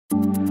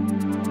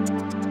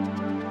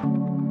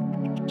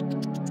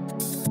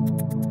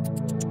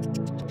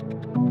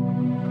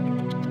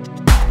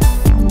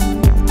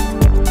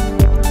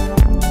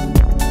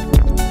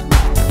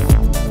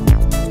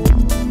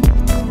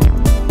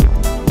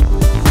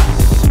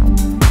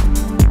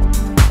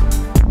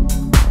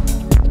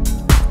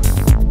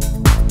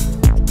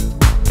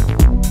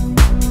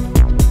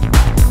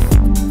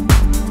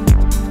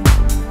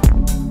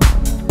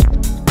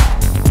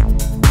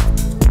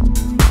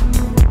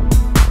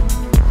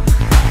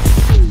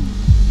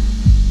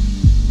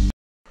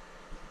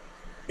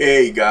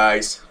Hey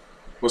guys,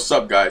 what's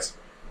up guys?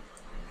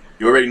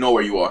 You already know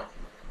where you are.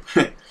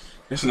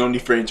 There's no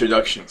need for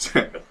introductions.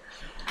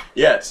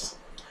 Yes,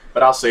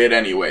 but I'll say it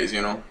anyways,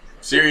 you know.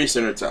 Serious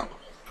Intertown.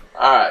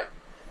 Alright,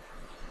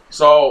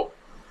 so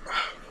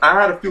I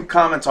had a few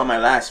comments on my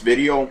last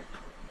video,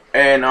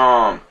 and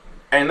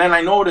then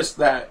I noticed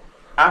that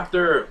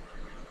after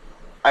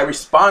I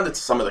responded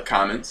to some of the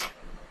comments,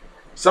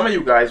 some of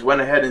you guys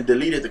went ahead and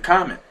deleted the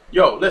comment.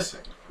 Yo,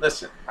 listen,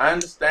 I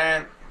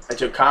understand at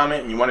your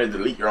comment and you want to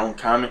delete your own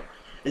comment,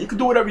 and you can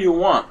do whatever you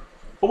want,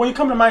 but when you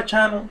come to my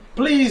channel,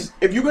 please,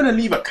 if you're gonna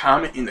leave a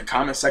comment in the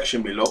comment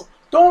section below,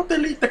 don't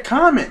delete the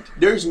comment.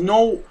 There's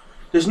no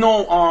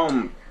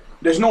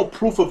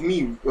proof of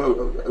me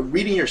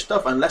reading your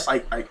stuff unless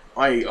I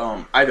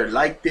either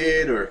liked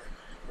it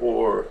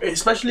or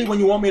especially when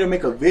you want me to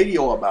make a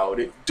video about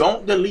it.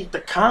 Don't delete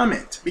the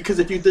comment, because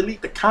if you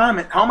delete the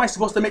comment, how am I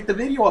supposed to make the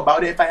video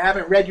about it if I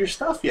haven't read your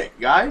stuff yet?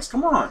 Guys,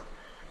 come on,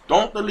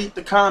 don't delete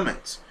the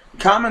comments.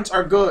 Comments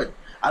are good.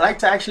 I like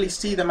to actually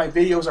see that my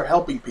videos are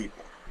helping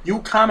people. You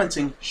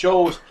commenting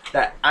shows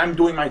that I'm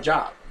doing my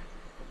job.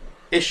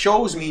 It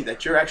shows me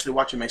that you're actually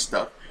watching my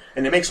stuff,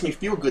 and it makes me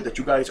feel good that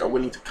you guys are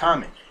willing to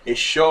comment. It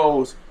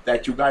shows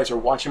that you guys are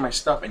watching my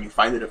stuff and you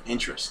find it of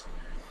interest.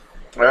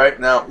 Alright,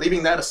 now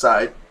leaving that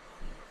aside,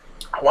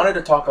 I wanted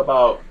to talk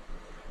about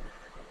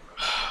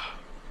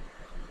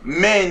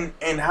men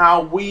and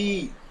how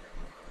we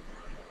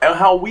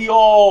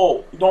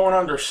all don't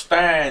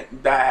understand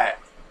that.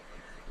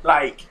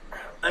 Like,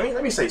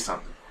 let me say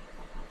something.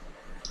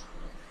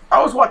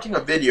 I was watching a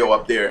video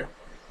up there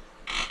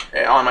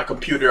on my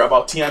computer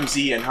about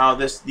TMZ and how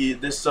this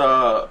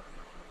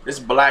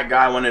black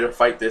guy wanted to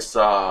fight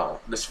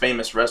this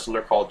famous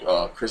wrestler called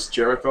Chris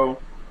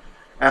Jericho,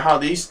 and how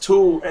these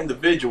two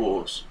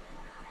individuals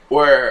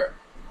were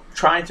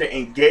trying to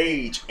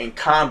engage in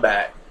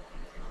combat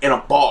in a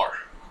bar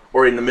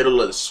or in the middle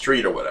of the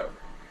street or whatever.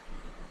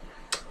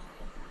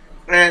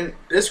 And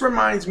this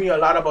reminds me a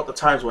lot about the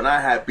times when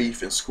I had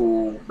beef in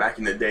school back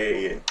in the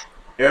day. And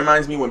it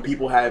reminds me when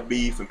people had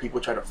beef and people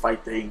try to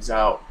fight things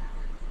out.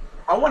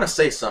 I want to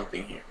say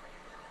something here.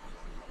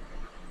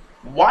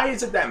 Why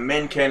is it that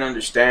men can't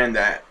understand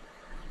that?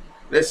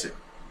 Listen,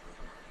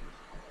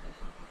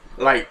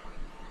 like,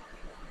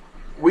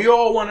 we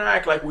all want to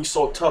act like we're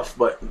so tough,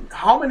 but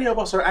how many of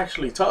us are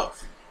actually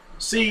tough?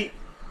 See,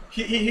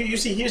 you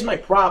see, here's my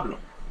problem.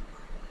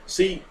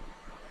 See,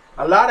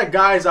 a lot of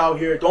guys out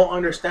here don't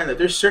understand that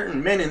there's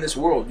certain men in this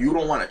world you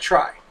don't want to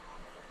try.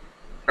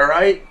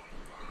 Alright?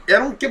 I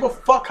don't give a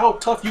fuck how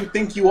tough you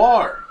think you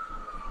are.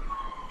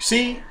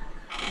 See,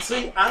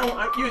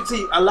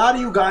 a lot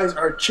of you guys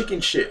are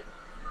chicken shit.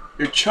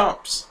 You're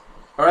chumps.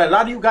 Alright? A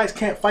lot of you guys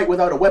can't fight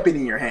without a weapon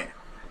in your hand.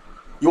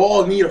 You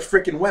all need a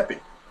freaking weapon.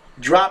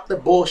 Drop the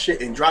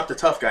bullshit and drop the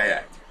tough guy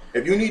act.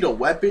 If you need a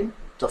weapon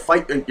to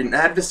fight an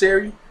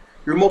adversary,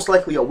 you're most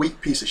likely a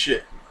weak piece of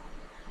shit.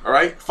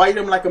 Alright? Fight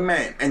him like a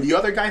man. And the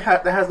other guy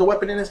that has the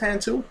weapon in his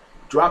hand too,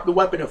 drop the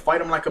weapon and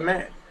fight him like a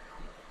man.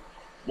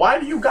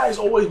 Why do you guys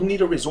always need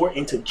to resort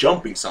into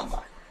jumping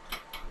somebody?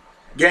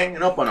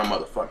 Ganging up on a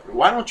motherfucker.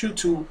 Why don't you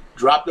two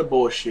drop the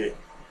bullshit,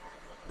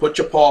 put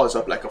your paws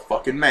up like a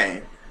fucking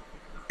man,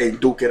 and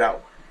duke it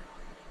out?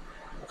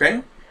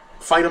 Okay?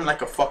 Fight him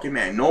like a fucking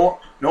man. No,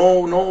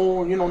 you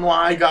know, no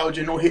eye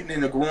gouging, no hitting in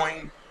the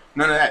groin.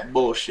 None of that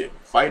bullshit.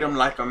 Fight him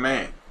like a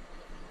man.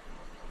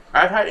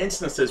 I've had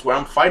instances where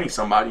I'm fighting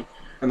somebody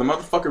and the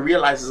motherfucker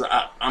realizes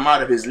I'm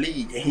out of his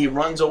league and he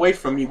runs away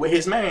from me with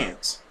his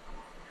mans.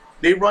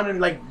 They running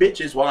like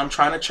bitches while I'm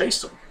trying to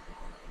chase them,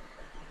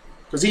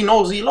 because he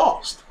knows he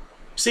lost.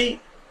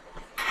 See,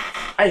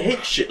 I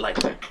hate shit like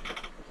that.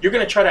 You're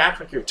going to try to act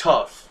like you're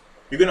tough.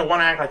 You're going to want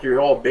to act like you're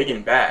all big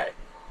and bad.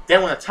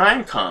 Then when the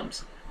time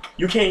comes,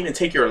 you can't even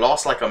take your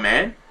loss like a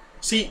man.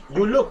 See,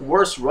 you look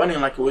worse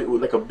running like a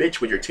bitch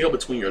with your tail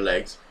between your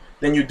legs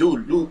than you do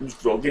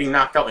getting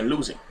knocked out and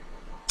losing.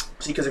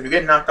 See, because if you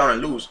get knocked out and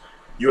lose,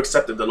 you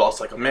accepted the loss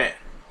like a man.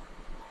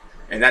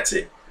 And that's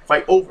it.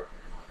 Fight over.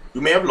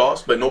 You may have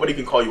lost, but nobody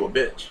can call you a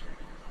bitch.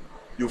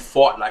 You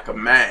fought like a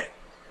man.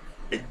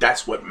 And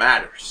that's what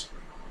matters.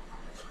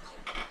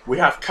 We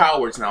have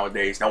cowards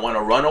nowadays that want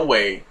to run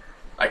away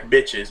like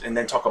bitches and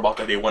then talk about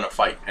that they want to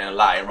fight and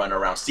lie and run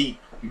around.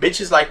 See,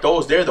 bitches like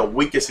those, they're the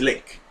weakest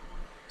link.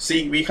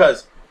 See,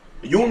 because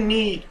you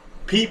need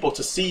people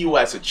to see you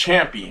as a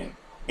champion.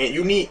 And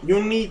you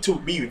need to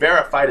be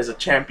verified as a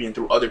champion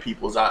through other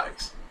people's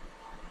eyes.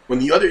 When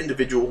the other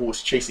individual who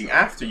is chasing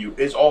after you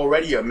is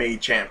already a made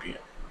champion.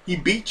 He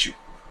beat you.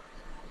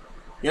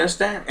 You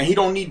understand? And he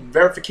don't need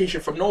verification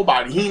from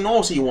nobody. He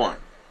knows he won.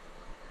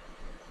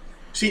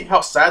 See how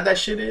sad that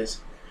shit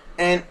is?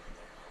 And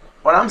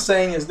what I'm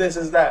saying is this,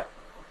 is that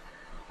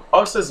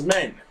us as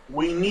men,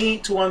 we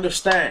need to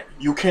understand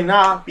you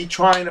cannot be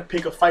trying to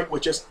pick a fight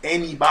with just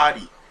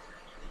anybody.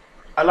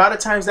 A lot of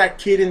times that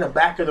kid in the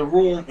back of the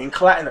room in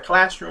the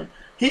classroom,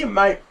 he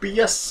might be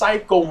a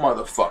psycho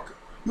motherfucker.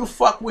 You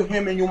fuck with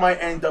him and you might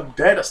end up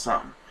dead or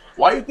something.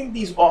 Why you think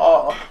these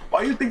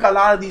why you think a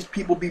lot of these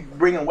people be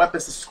bringing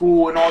weapons to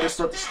school and all this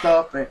sort of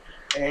stuff and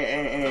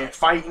and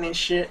fighting and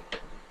shit.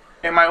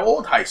 In my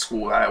old high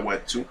school that I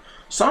went to,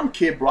 some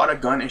kid brought a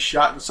gun and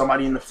shot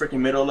somebody in the freaking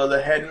middle of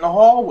the head in the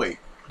hallway.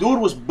 Dude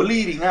was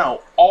bleeding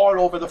out all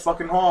over the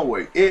fucking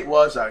hallway. It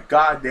was a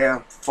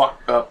goddamn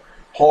fucked up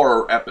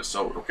horror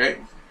episode, okay?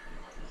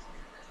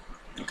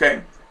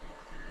 Okay?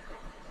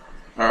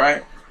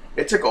 Alright?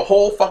 It took a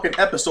whole fucking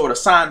episode of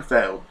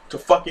Seinfeld to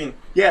fucking,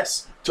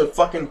 yes, to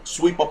fucking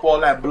sweep up all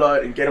that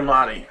blood and get him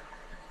out of here.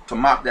 To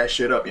mop that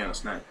shit up, you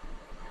understand?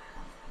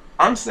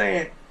 I'm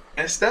saying,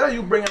 instead of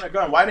you bringing a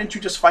gun, why didn't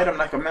you just fight him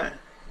like a man?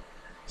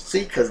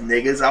 See, because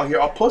niggas out here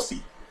are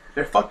pussy.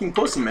 They're fucking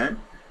pussy, man.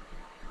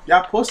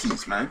 Y'all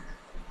pussies, man.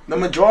 The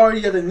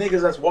majority of the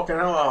niggas that's walking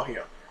out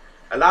here,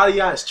 a lot of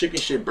y'all is chicken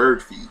shit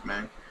bird feed,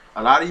 man.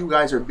 A lot of you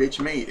guys are bitch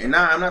made. And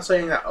now, I'm not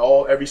saying that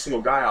every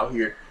single guy out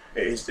here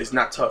is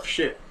not tough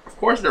shit. Of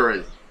course there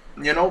is.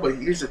 You know, but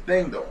here's the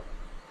thing, though.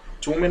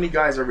 Too many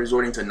guys are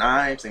resorting to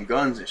knives and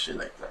guns and shit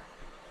like that.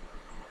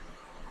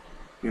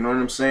 You know what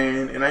I'm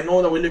saying? And I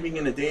know that we're living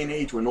in a day and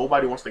age where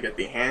nobody wants to get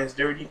their hands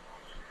dirty.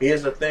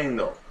 Here's the thing,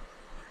 though.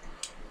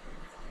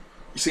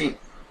 You see,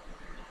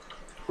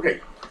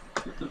 okay,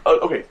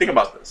 think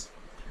about this.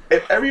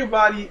 If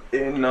everybody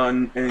in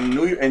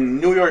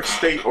New York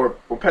State or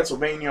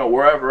Pennsylvania or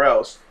wherever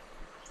else,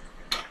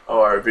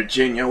 or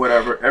Virginia,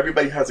 whatever,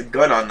 everybody has a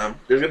gun on them,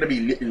 there's going to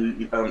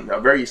be a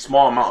very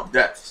small amount of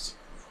deaths.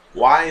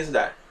 Why is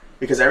that?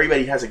 Because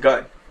everybody has a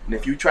gun. And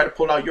if you try to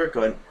pull out your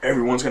gun,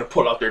 everyone's going to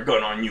pull out their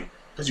gun on you.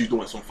 Because you're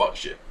doing some fuck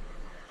shit.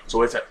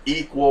 So it's an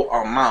equal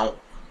amount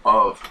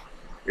of,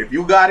 if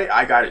you got it,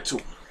 I got it too.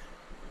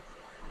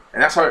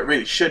 And that's how it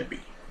really should be.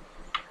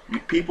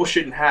 People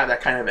shouldn't have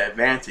that kind of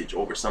advantage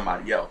over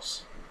somebody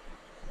else.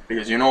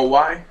 Because you know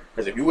why?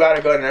 Because if you got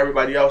a gun and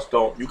everybody else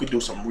don't, you could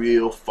do some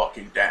real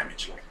fucking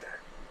damage like that.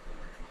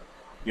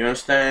 You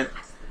understand?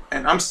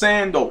 And I'm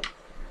saying though,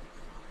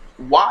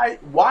 why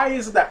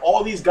is it that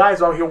all these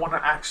guys out here want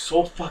to act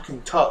so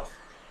fucking tough?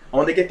 And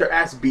when they get their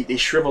ass beat, they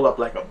shrivel up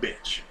like a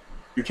bitch.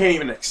 You can't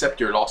even accept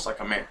your loss like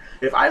a man.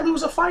 If I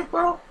lose a fight,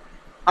 bro,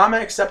 I'm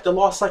going to accept the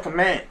loss like a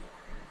man.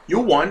 You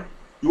won.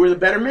 You were the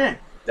better man.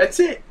 That's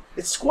it.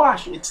 It's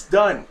squash. It's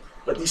done.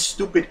 But these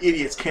stupid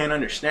idiots can't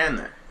understand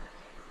that.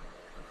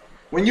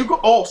 When you go,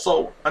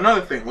 also,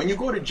 another thing, when you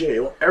go to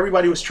jail,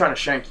 everybody was trying to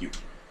shank you.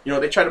 You know,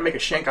 they try to make a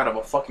shank out of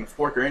a fucking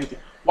fork or anything.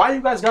 Why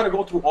you guys got to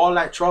go through all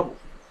that trouble?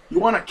 You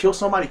want to kill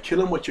somebody,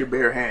 kill him with your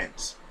bare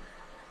hands.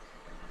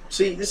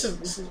 See, this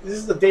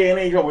is the day and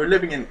age where we're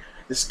living in.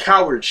 This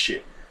coward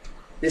shit.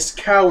 This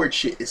coward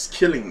shit is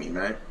killing me,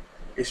 man.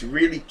 It's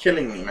really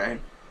killing me,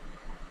 man.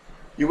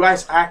 You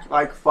guys act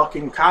like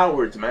fucking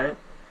cowards, man.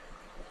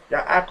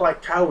 Y'all act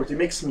like cowards. It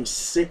makes me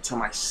sick to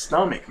my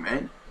stomach,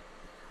 man.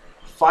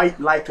 Fight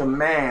like a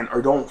man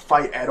or don't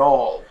fight at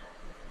all.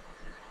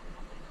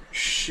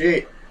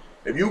 Shit.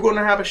 If you're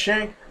gonna have a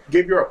shank,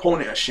 give your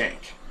opponent a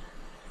shank.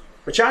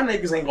 But y'all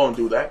niggas ain't gonna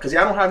do that because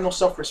y'all don't have no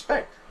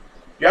self-respect.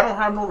 Y'all don't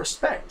have no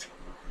respect.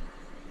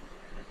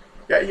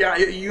 Yeah,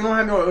 you don't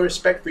have no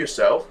respect for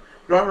yourself.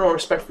 You don't have no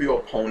respect for your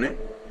opponent.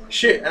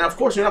 Shit, and of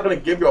course you're not gonna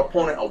give your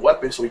opponent a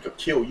weapon so he could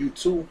kill you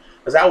too,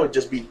 because that would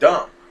just be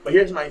dumb. But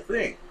here's my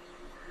thing.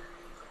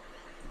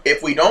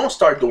 If we don't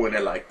start doing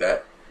it like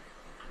that,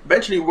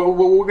 eventually what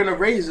we're gonna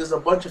raise is a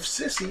bunch of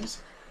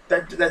sissies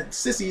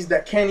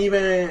that can't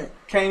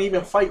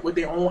even fight with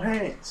their own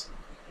hands.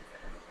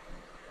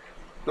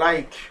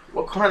 Like,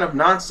 what kind of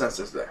nonsense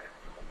is that?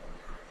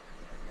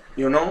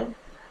 You know?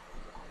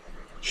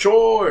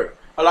 Sure,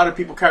 a lot of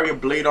people carry a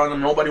blade on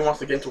them. Nobody wants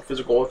to get into a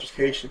physical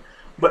altercation.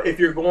 But if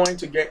you're going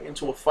to get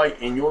into a fight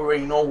and you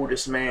already know who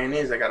this man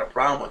is, I got a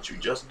problem with you.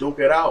 Just duke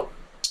it out.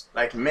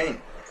 Like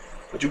men.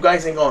 But you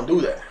guys ain't gonna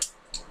do that.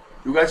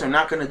 You guys are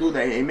not gonna do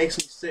that. It makes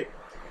me sick.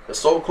 The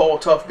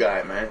so-called tough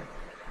guy, man.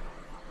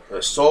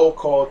 The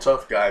so-called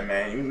tough guy,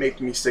 man. You make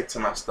me sick to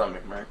my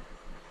stomach, man.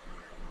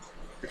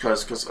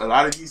 Because a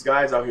lot of these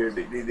guys out here,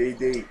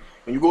 they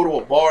when you go to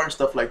a bar and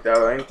stuff like that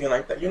or anything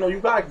like that, you know, you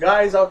got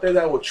guys out there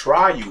that will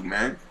try you,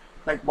 man.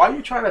 Like, why are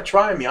you trying to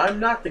try me? I'm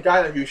not the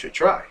guy that you should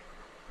try.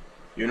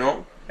 You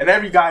know? And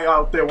every guy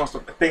out there wants to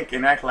think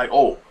and act like,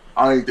 oh,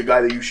 I ain't the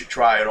guy that you should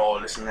try at all,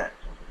 this and that.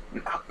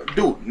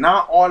 Dude,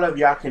 not all of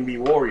y'all can be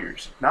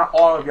warriors. Not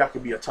all of y'all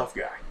can be a tough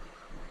guy.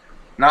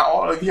 Not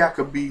all of y'all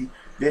could be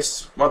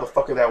this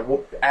motherfucker that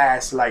whooped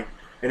ass like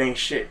it ain't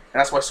shit. And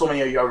that's why so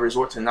many of y'all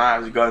resort to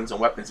knives, guns, and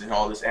weapons and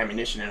all this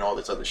ammunition and all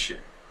this other shit.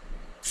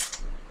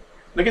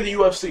 Look at the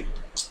UFC.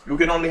 You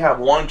can only have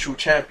one true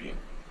champion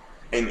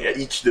in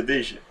each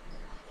division.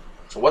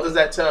 So what does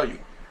that tell you?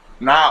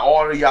 Not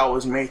all of y'all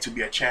was made to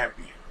be a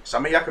champion.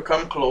 Some of y'all could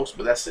come close,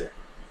 but that's it.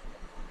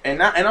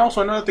 And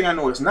also another thing I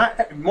know is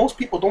most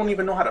people don't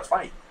even know how to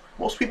fight.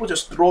 Most people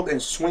just throw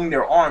and swing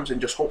their arms and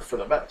just hope for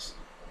the best.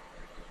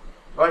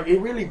 Like, it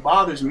really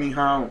bothers me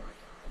how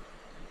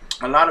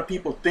a lot of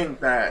people think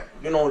that,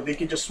 you know, they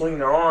can just swing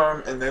their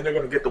arm and then they're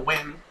gonna get the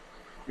win.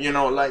 You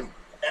know, like,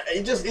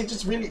 it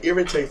just really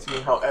irritates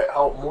me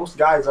how most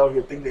guys out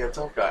here think they're a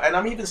tough guy. And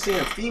I'm even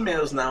seeing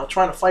females now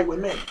trying to fight with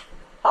men.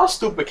 How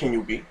stupid can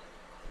you be?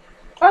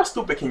 How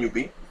stupid can you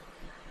be?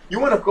 You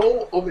want to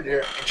go over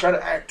there and try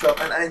to act tough,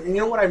 and you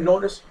know what I've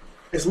noticed?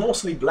 It's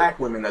mostly black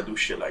women that do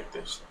shit like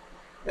this.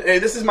 Hey,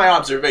 this is my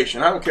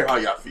observation. I don't care how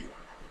y'all feel.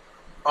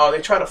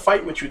 They try to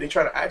fight with you. They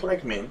try to act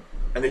like men,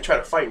 and they try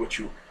to fight with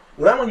you.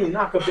 Well, then when you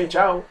knock a bitch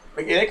out,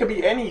 like, it could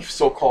be any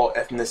so-called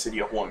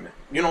ethnicity of women.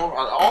 You know,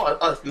 all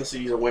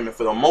ethnicities of women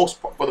for the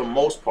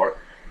most part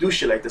do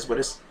shit like this. But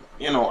it's,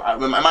 you know,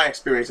 my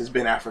experience has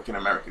been African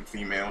American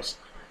females.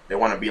 They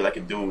want to be like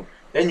a dude.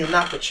 Then you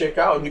knock the chick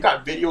out, and you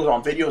got videos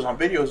on videos on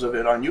videos of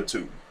it on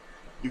YouTube.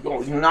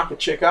 You knock a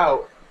chick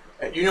out,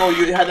 and you know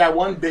you had that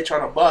one bitch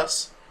on a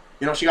bus.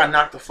 You know, she got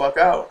knocked the fuck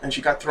out, and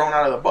she got thrown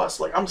out of the bus.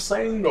 Like, I'm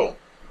saying though,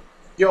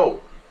 yo,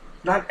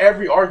 not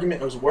every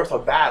argument is worth a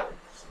battle.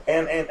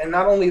 And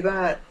not only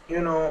that,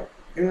 you know,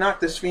 you knock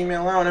this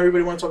female out, and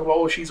everybody want to talk about,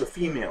 oh, she's a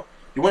female.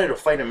 You wanted to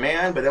fight a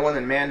man, but then when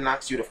the man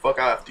knocks you the fuck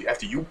out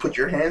after you put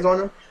your hands on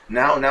him,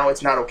 now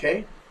it's not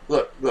okay.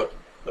 Look.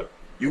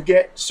 You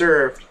get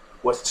served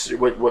what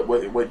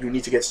you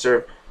need to get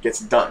served gets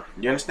done.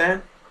 You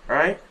understand? All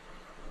right.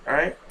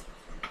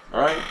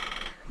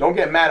 Don't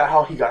get mad at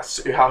how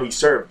he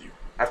served you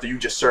after you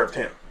just served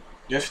him.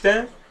 You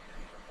understand?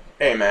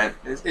 Hey man,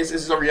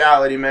 it's a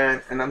reality,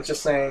 man. And I'm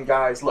just saying,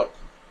 guys, look.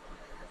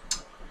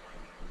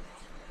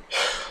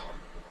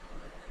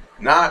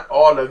 Not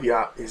all of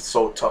y'all is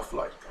so tough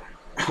like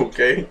that.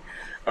 Okay?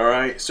 All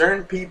right.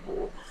 Certain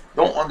people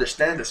don't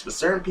understand this, but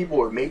certain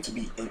people are made to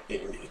be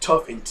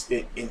tough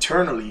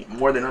internally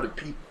more than other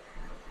people.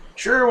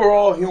 Sure, we're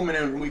all human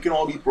and we can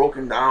all be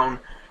broken down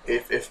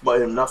if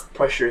but enough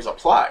pressure is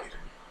applied.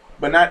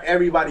 But not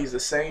everybody's the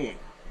same.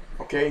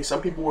 Okay?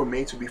 Some people were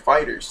made to be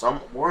fighters.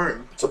 Some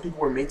weren't. Some people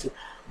were made to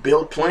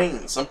build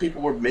planes. Some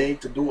people were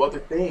made to do other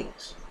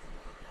things.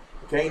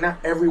 Okay? Not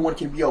everyone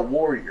can be a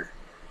warrior.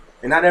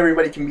 And not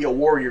everybody can be a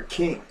warrior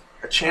king,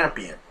 a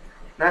champion.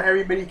 Not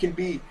everybody can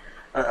be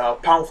a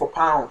pound for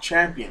pound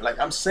champion. Like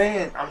I'm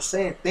saying,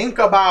 think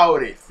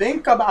about it.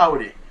 Think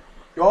about it.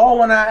 You all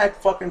want to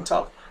act fucking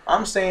tough.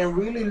 I'm saying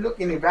really look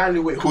and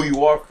evaluate who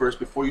you are first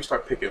before you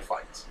start picking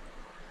fights.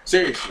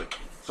 Seriously.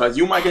 Because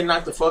you might get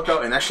knocked the fuck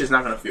out and that shit's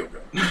not going to feel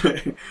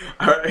good.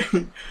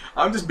 Alright?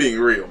 I'm just being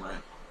real,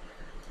 man.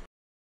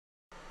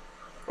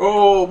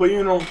 Oh, but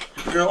you know,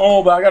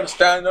 oh, but I got to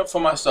stand up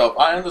for myself.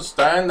 I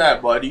understand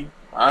that, buddy.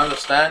 I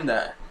understand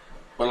that.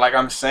 But like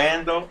I'm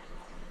saying, though,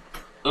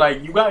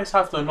 like, you guys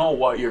have to know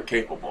what you're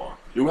capable of.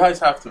 You guys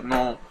have to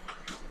know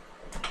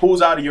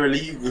who's out of your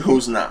league and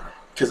who's not.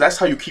 Because that's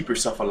how you keep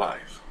yourself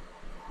alive.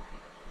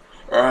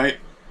 Alright?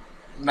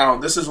 Now,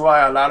 this is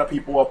why a lot of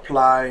people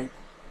apply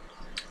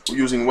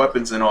using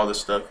weapons and all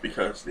this stuff,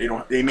 because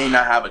they may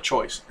not have a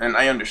choice. And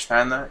I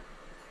understand that.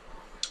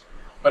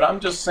 But I'm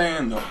just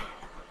saying, though,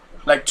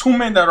 like, two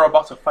men that are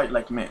about to fight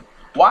like men.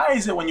 Why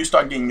is it when you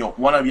start getting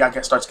one of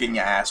y'all starts getting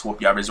your ass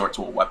whooped, y'all resort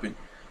to a weapon?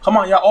 Come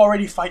on, y'all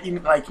already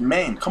fighting like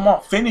men. Come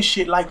on, finish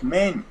it like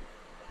men.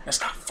 And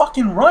stop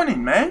fucking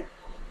running, man.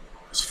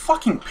 It's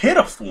fucking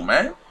pitiful,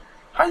 man.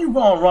 How you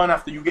gonna run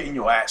after you getting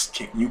your ass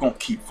kicked and you gonna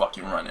keep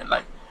fucking running?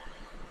 Like,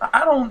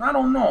 I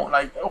don't know.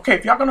 Like, okay,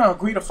 if y'all gonna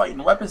agree to fight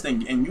in weapons,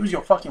 then and use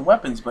your fucking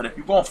weapons. But if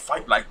you're gonna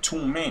fight like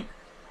two men,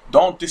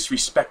 don't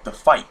disrespect the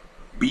fight.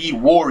 Be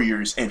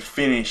warriors and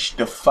finish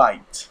the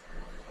fight.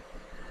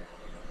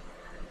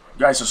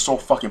 You guys are so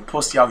fucking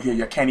pussy out here.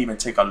 You can't even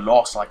take a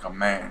loss like a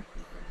man.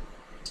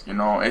 You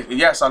know,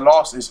 yes, a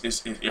loss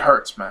it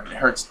hurts, man. It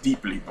hurts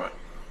deeply, but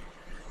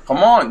come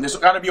on, there's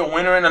got to be a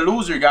winner and a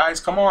loser,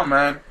 guys. Come on,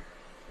 man.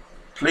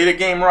 Play the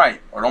game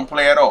right, or don't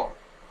play at all.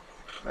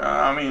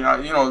 I mean,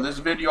 you know, this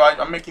video,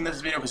 I'm making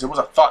this video because it was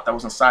a thought that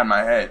was inside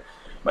my head.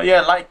 But yeah,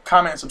 like,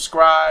 comment,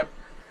 subscribe,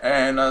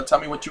 and tell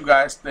me what you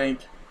guys think.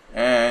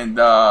 And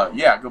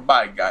yeah,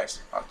 goodbye,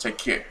 guys. I'll take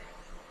care.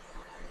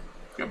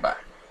 Goodbye.